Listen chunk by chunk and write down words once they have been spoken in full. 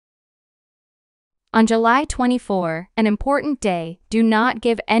On July 24, an important day, do not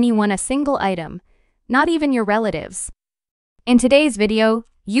give anyone a single item, not even your relatives. In today's video,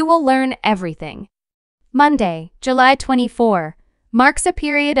 you will learn everything. Monday, July 24, marks a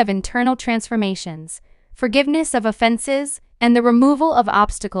period of internal transformations, forgiveness of offenses, and the removal of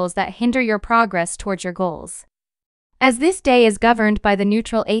obstacles that hinder your progress towards your goals. As this day is governed by the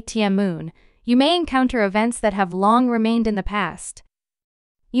neutral ATM moon, you may encounter events that have long remained in the past.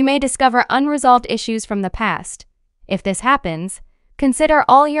 You may discover unresolved issues from the past. If this happens, consider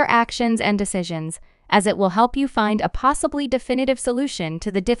all your actions and decisions, as it will help you find a possibly definitive solution to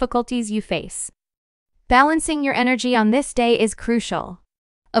the difficulties you face. Balancing your energy on this day is crucial.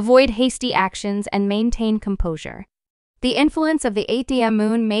 Avoid hasty actions and maintain composure. The influence of the ATM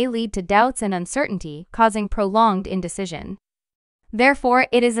moon may lead to doubts and uncertainty, causing prolonged indecision. Therefore,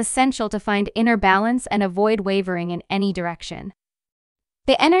 it is essential to find inner balance and avoid wavering in any direction.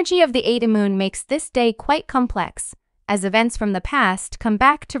 The energy of the ATM moon makes this day quite complex, as events from the past come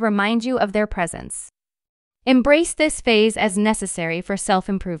back to remind you of their presence. Embrace this phase as necessary for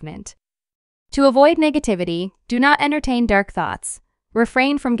self-improvement. To avoid negativity, do not entertain dark thoughts,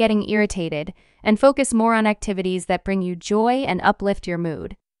 refrain from getting irritated, and focus more on activities that bring you joy and uplift your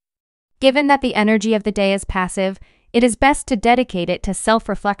mood. Given that the energy of the day is passive, it is best to dedicate it to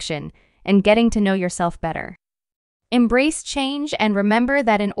self-reflection and getting to know yourself better. Embrace change and remember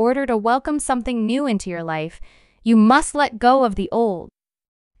that in order to welcome something new into your life, you must let go of the old.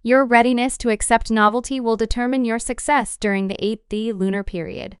 Your readiness to accept novelty will determine your success during the 8th lunar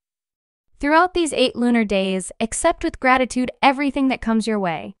period. Throughout these 8 lunar days, accept with gratitude everything that comes your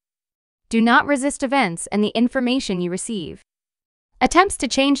way. Do not resist events and the information you receive. Attempts to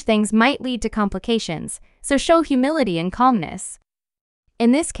change things might lead to complications, so show humility and calmness.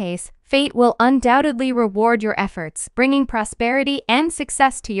 In this case, fate will undoubtedly reward your efforts, bringing prosperity and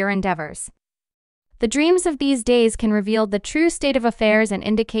success to your endeavors. The dreams of these days can reveal the true state of affairs and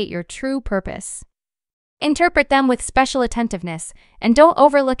indicate your true purpose. Interpret them with special attentiveness and don't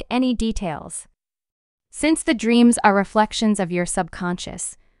overlook any details. Since the dreams are reflections of your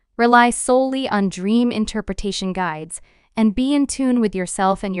subconscious, rely solely on dream interpretation guides and be in tune with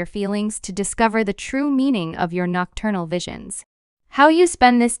yourself and your feelings to discover the true meaning of your nocturnal visions. How you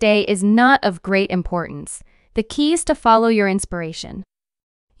spend this day is not of great importance. The key is to follow your inspiration.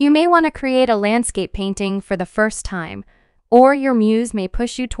 You may want to create a landscape painting for the first time, or your muse may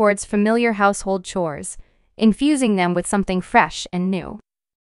push you towards familiar household chores, infusing them with something fresh and new.